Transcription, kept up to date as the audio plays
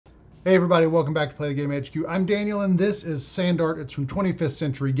Hey everybody, welcome back to Play the Game HQ. I'm Daniel and this is Sand Art. It's from 25th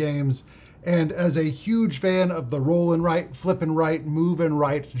Century Games. And as a huge fan of the roll and write, flip and write, move and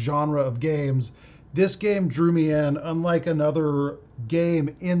write genre of games, this game drew me in unlike another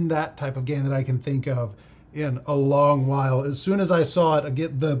game in that type of game that I can think of in a long while. As soon as I saw it, I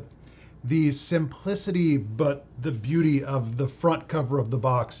get the simplicity, but the beauty of the front cover of the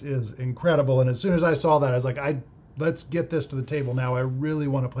box is incredible. And as soon as I saw that, I was like, let's get this to the table now. I really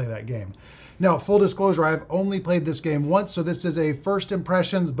want to play that game. Now, full disclosure, I've only played this game once, so this is a first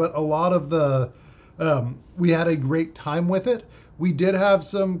impressions, but a lot of the, we had a great time with it. We did have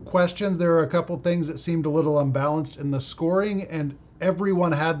some questions. There are a couple things that seemed a little unbalanced in the scoring, and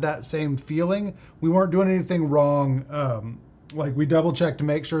everyone had that same feeling. We weren't doing anything wrong. Like we double checked to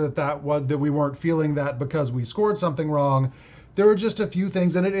make sure that we weren't feeling that because we scored something wrong. There are just a few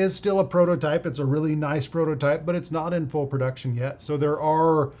things, and it is still a prototype. It's a really nice prototype, but it's not in full production yet. So there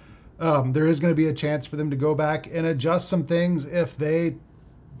is going to be a chance for them to go back and adjust some things if they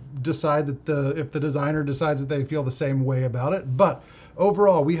decide that if the designer decides that they feel the same way about it. But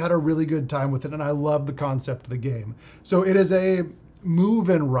overall, we had a really good time with it, and I love the concept of the game. So it is a move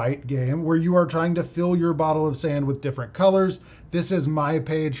and write game where you are trying to fill your bottle of sand with different colors. This is my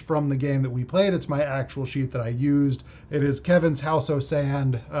page from the game that we played. It's my actual sheet that I used. It is Kevin's House o'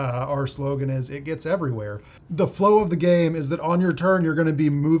 Sand. Our slogan is, it gets everywhere. The flow of the game is that on your turn, you're going to be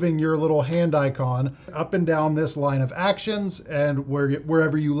moving your little hand icon up and down this line of actions, and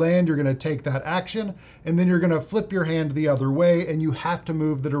wherever you land, you're going to take that action, and then you're going to flip your hand the other way, and you have to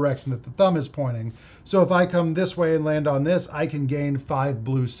move the direction that the thumb is pointing. So if I come this way and land on this, I can gain 5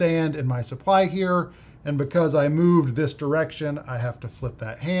 blue sand in my supply here. And because I moved this direction, I have to flip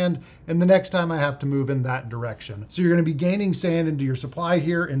that hand. And the next time I have to move in that direction. So you're going to be gaining sand into your supply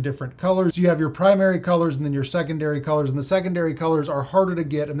here in different colors. So you have your primary colors and then your secondary colors. And the secondary colors are harder to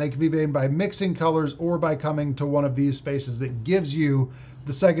get, and they can be made by mixing colors or by coming to one of these spaces that gives you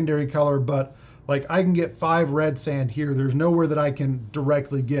the secondary color. But like I can get 5 red sand here. There's nowhere that I can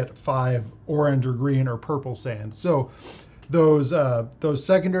directly get 5 orange or green or purple sand. So those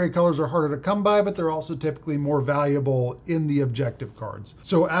secondary colors are harder to come by, but they're also typically more valuable in the objective cards.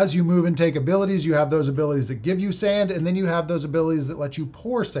 So as you move and take abilities, you have those abilities that give you sand, and then you have those abilities that let you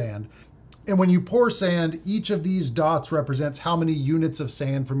pour sand. And when you pour sand, each of these dots represents how many units of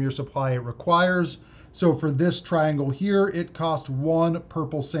sand from your supply it requires. So for this triangle here, it costs 1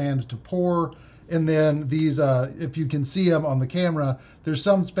 purple sand to pour. And then these, if you can see them on the camera, there's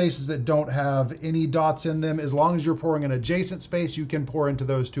some spaces that don't have any dots in them. As long as you're pouring an adjacent space, you can pour into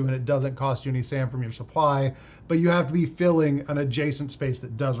those too, and it doesn't cost you any sand from your supply, but you have to be filling an adjacent space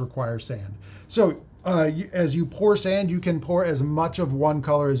that does require sand. So as you pour sand, you can pour as much of one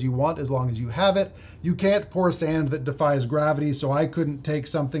color as you want as long as you have it. You can't pour sand that defies gravity, so I couldn't take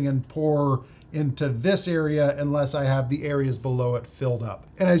something and pour into this area unless I have the areas below it filled up.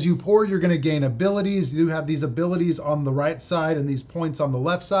 And as you pour, you're going to gain abilities. You have these abilities on the right side and these points on the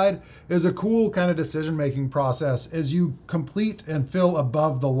left side. Is a cool kind of decision-making process. As you complete and fill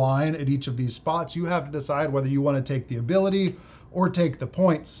above the line at each of these spots, you have to decide whether you want to take the ability or take the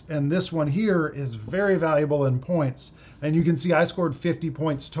points. And this one here is very valuable in points. And you can see I scored 50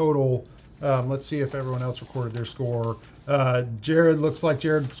 points total. Let's see if everyone else recorded their score. Jared, looks like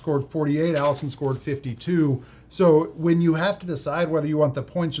Jared scored 48. Allison scored 52. So when you have to decide whether you want the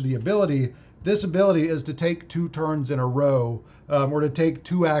points or the ability, this ability is to take 2 turns in a row, or to take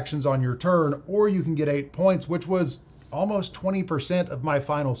 2 actions on your turn, or you can get 8 points, which was almost 20% of my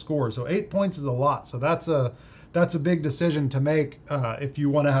final score. So 8 points is a lot. So that's a big decision to make if you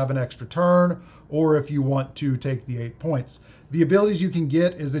want to have an extra turn or if you want to take the 8 points. The abilities you can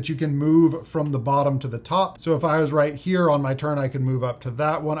get is that you can move from the bottom to the top. So if I was right here on my turn, I can move up to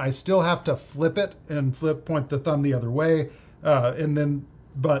that one. I still have to flip it and point the thumb the other way.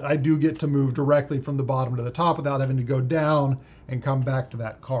 But I do get to move directly from the bottom to the top without having to go down and come back to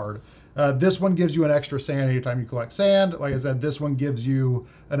that card. This one gives you an extra sand anytime you collect sand. Like I said, this one gives you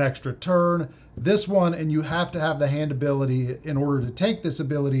an extra turn. This one, and you have to have the hand ability in order to take this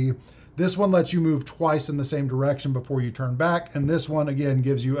ability. This one lets you move twice in the same direction before you turn back. And this one, again,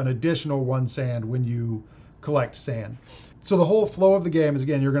 gives you an additional 1 sand when you collect sand. So the whole flow of the game is,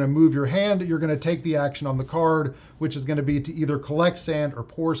 again, you're going to move your hand, you're going to take the action on the card, which is going to be to either collect sand or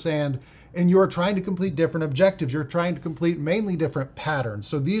pour sand, and you're trying to complete different objectives. You're trying to complete mainly different patterns.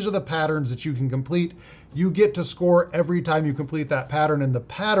 So these are the patterns that you can complete. You get to score every time you complete that pattern, and the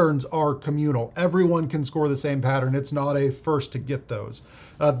patterns are communal. Everyone can score the same pattern. It's not a first to get those.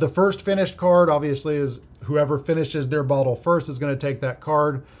 The first finished card, obviously, is whoever finishes their bottle first is going to take that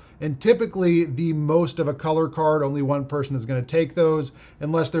card. And typically the most of a color card, only one person is going to take those.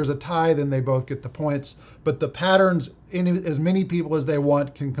 Unless there's a tie, then they both get the points. But the patterns, as many people as they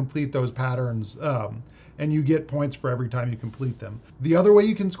want can complete those patterns. And you get points for every time you complete them. The other way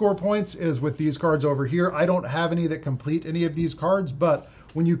you can score points is with these cards over here. I don't have any that complete any of these cards, but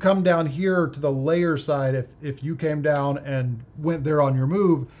when you come down here to the layer side, if you came down and went there on your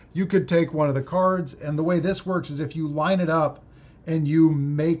move, you could take one of the cards. And the way this works is if you line it up and you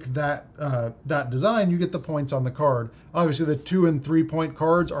make that that design, you get the points on the card. Obviously the 2 and 3 point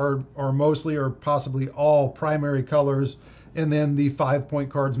cards are mostly or possibly all primary colors. And then the 5 point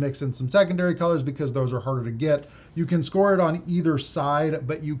cards mix in some secondary colors because those are harder to get. You can score it on either side,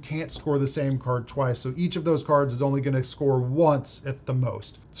 but you can't score the same card twice. So each of those cards is only going to score once at the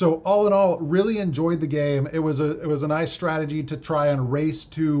most. So all in all, really enjoyed the game. It was a nice strategy to try and race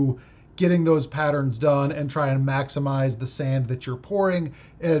to getting those patterns done and try and maximize the sand that you're pouring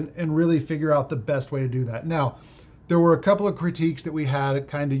and really figure out the best way to do that. Now, there were a couple of critiques that we had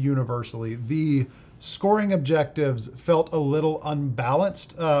kind of universally. The scoring objectives felt a little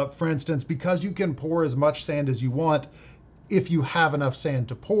unbalanced. For instance, because you can pour as much sand as you want, if you have enough sand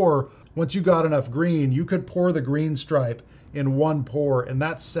to pour, once you got enough green, you could pour the green stripe in one pour, and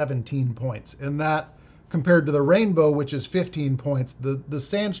that's 17 points. And that, compared to the rainbow, which is 15 points, the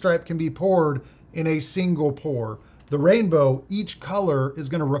sand stripe can be poured in a single pour. The rainbow, each color is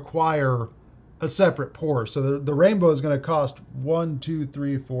going to require a separate pour. So the rainbow is going to cost 1, 2,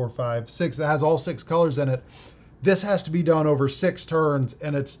 3, 4, 5, 6. It has all 6 colors in it. This has to be done over 6 turns,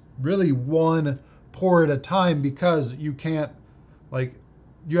 and it's really one pour at a time because you can't, like,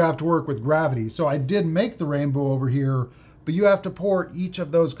 you have to work with gravity. So I did make the rainbow over here, but you have to pour each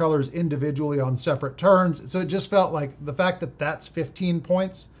of those colors individually on separate turns. So it just felt like the fact that that's 15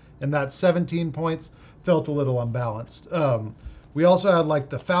 points and that's 17 points felt a little unbalanced. We also had like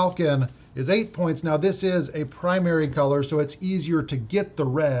the falcon is 8 points. Now this is a primary color, so it's easier to get the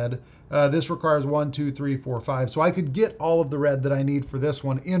red. This requires 1, 2, 3, 4, 5. So I could get all of the red that I need for this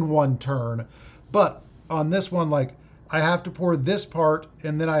one in one turn. But on this one, like, I have to pour this part,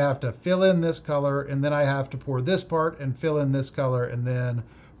 and then I have to fill in this color, and then I have to pour this part and fill in this color, and then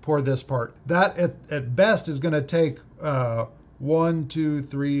pour this part. That at best is going to take 1, 2,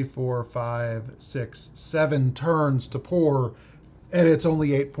 3, 4, 5, 6, 7 turns to pour, and it's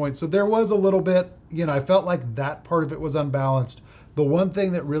only 8 points. So there was a little bit, you know, I felt like that part of it was unbalanced. The one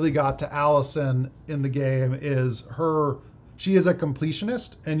thing that really got to Allison in the game is she is a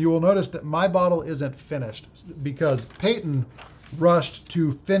completionist, and you will notice that my bottle isn't finished because Peyton rushed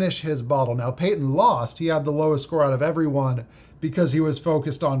to finish his bottle. Now Peyton lost. He had the lowest score out of everyone because he was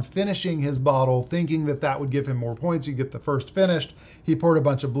focused on finishing his bottle, thinking that that would give him more points. He'd get the first finished. He poured a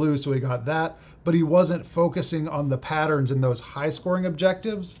bunch of blue, so he got that. But he wasn't focusing on the patterns in those high-scoring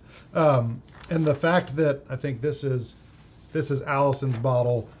objectives. And the fact that, I think this is Allison's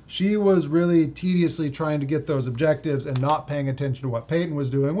bottle, she was really tediously trying to get those objectives and not paying attention to what Peyton was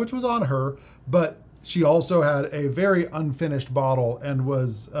doing, which was on her. But she also had a very unfinished bottle and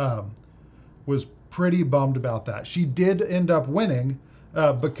was pretty bummed about that. She did end up winning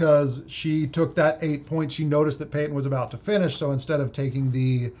because she took that 8 points. She noticed that Peyton was about to finish, so instead of taking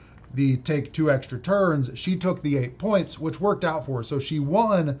the take 2 extra turns, she took the 8 points, which worked out for her. So she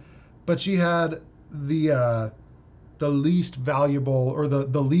won, but she had the least valuable or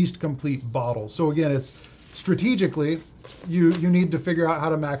the least complete bottle. So again, it's strategically, you need to figure out how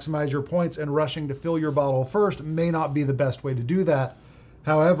to maximize your points, and rushing to fill your bottle first may not be the best way to do that.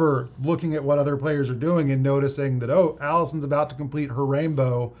 However, looking at what other players are doing and noticing that, oh, Allison's about to complete her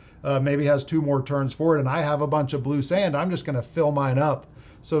rainbow, maybe has 2 more turns for it, and I have a bunch of blue sand, I'm just going to fill mine up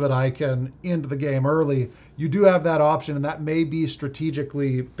so that I can end the game early. You do have that option, and that may be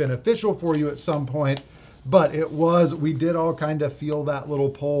strategically beneficial for you at some point, but we did all kind of feel that little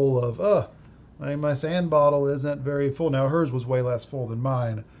pull of, my sand bottle isn't very full. Now hers was way less full than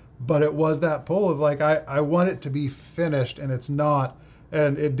mine, but it was that pull of like, I want it to be finished, and it's not.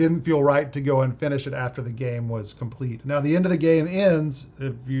 And it didn't feel right to go and finish it after the game was complete. Now, the end of the game ends,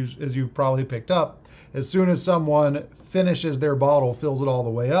 as you've probably picked up, as soon as someone finishes their bottle, fills it all the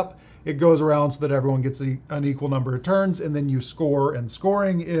way up, it goes around so that everyone gets an equal number of turns, and then you score. And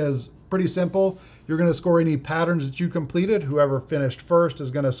scoring is pretty simple. You're going to score any patterns that you completed. Whoever finished first is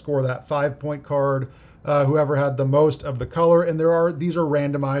going to score that 5-point card. Whoever had the most of the color, and these are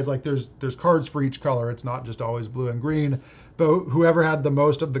randomized, like there's cards for each color. It's not just always blue and green. But whoever had the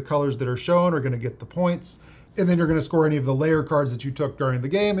most of the colors that are shown are going to get the points. And then you're going to score any of the layer cards that you took during the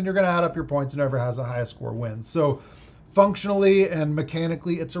game, and you're going to add up your points, and whoever has the highest score wins. So functionally and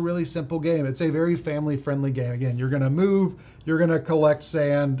mechanically, it's a really simple game. It's a very family-friendly game. Again, you're going to move, you're going to collect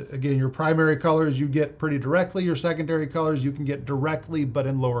sand. Again, your primary colors you get pretty directly. Your secondary colors you can get directly, but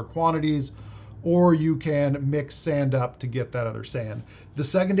in lower quantities, or you can mix sand up to get that other sand. The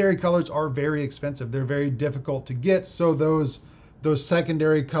secondary colors are very expensive. They're very difficult to get, so those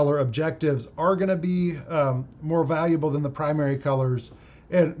secondary color objectives are going to be more valuable than the primary colors.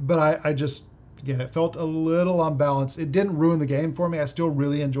 But I just, again, it felt a little unbalanced. It didn't ruin the game for me. I still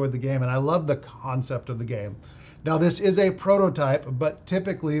really enjoyed the game, and I love the concept of the game. Now, this is a prototype, but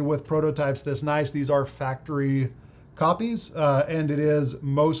typically with prototypes this nice, these are factory copies, and it is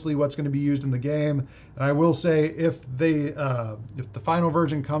mostly what's going to be used in the game. And I will say, if the final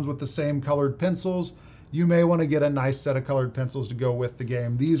version comes with the same colored pencils, you may want to get a nice set of colored pencils to go with the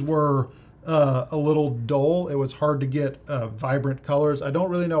game. These were a little dull. It was hard to get vibrant colors. I don't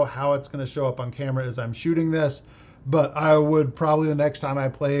really know how it's going to show up on camera as I'm shooting this, but I would probably the next time I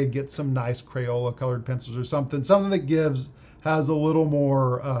play get some nice Crayola colored pencils or something that has a little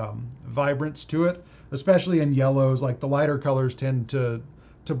more vibrance to it, especially in yellows. Like the lighter colors tend to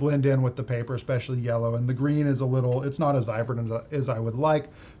blend in with the paper, especially yellow, and the green is it's not as vibrant as I would like,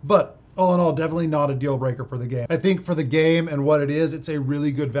 but all in all, definitely not a deal breaker for the game. I think for the game and what it is, it's a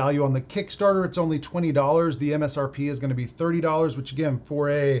really good value. On the Kickstarter, it's only $20. The MSRP is going to be $30, which again,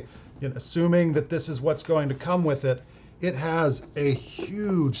 assuming that this is what's going to come with it, it has a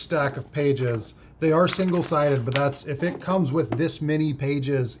huge stack of pages. They are single-sided, but if it comes with this many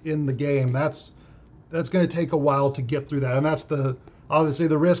pages in the game, that's going to take a while to get through that. And that's obviously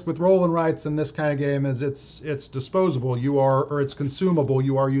the risk with roll and writes in this kind of game is it's disposable. It's consumable.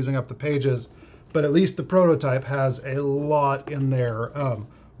 You are using up the pages, but at least the prototype has a lot in there,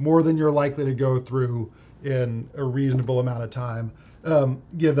 more than you're likely to go through in a reasonable amount of time.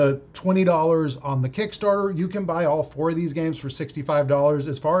 The $20 on the Kickstarter, you can buy all 4 of these games for $65.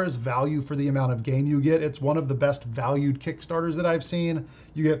 As far as value for the amount of game you get, it's one of the best valued Kickstarters that I've seen.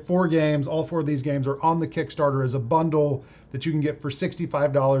 You get 4 games. All 4 of these games are on the Kickstarter as a bundle that you can get for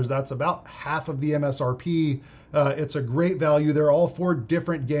 $65. That's about half of the MSRP. It's a great value. They're all 4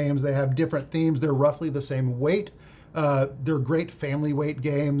 different games. They have different themes. They're roughly the same weight. They're great family weight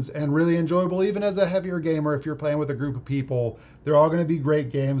games and really enjoyable even as a heavier gamer if you're playing with a group of people. They're all going to be great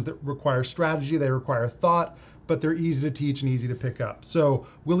games that require strategy, they require thought, but they're easy to teach and easy to pick up. So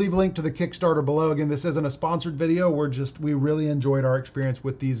we'll leave a link to the Kickstarter below. Again, this isn't a sponsored video. We really enjoyed our experience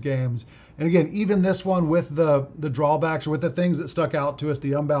with these games. And again, even this one with the drawbacks, or with the things that stuck out to us,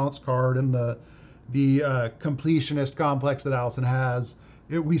 the unbalanced card and the completionist complex that Allison has,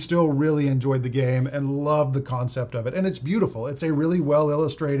 we still really enjoyed the game and loved the concept of it. And it's beautiful. It's a really well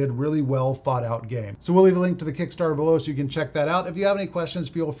illustrated, really well thought out game. So we'll leave a link to the Kickstarter below so you can check that out. If you have any questions,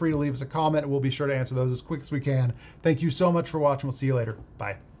 feel free to leave us a comment. We'll be sure to answer those as quick as we can. Thank you so much for watching. We'll see you later.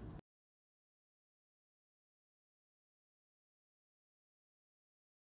 Bye.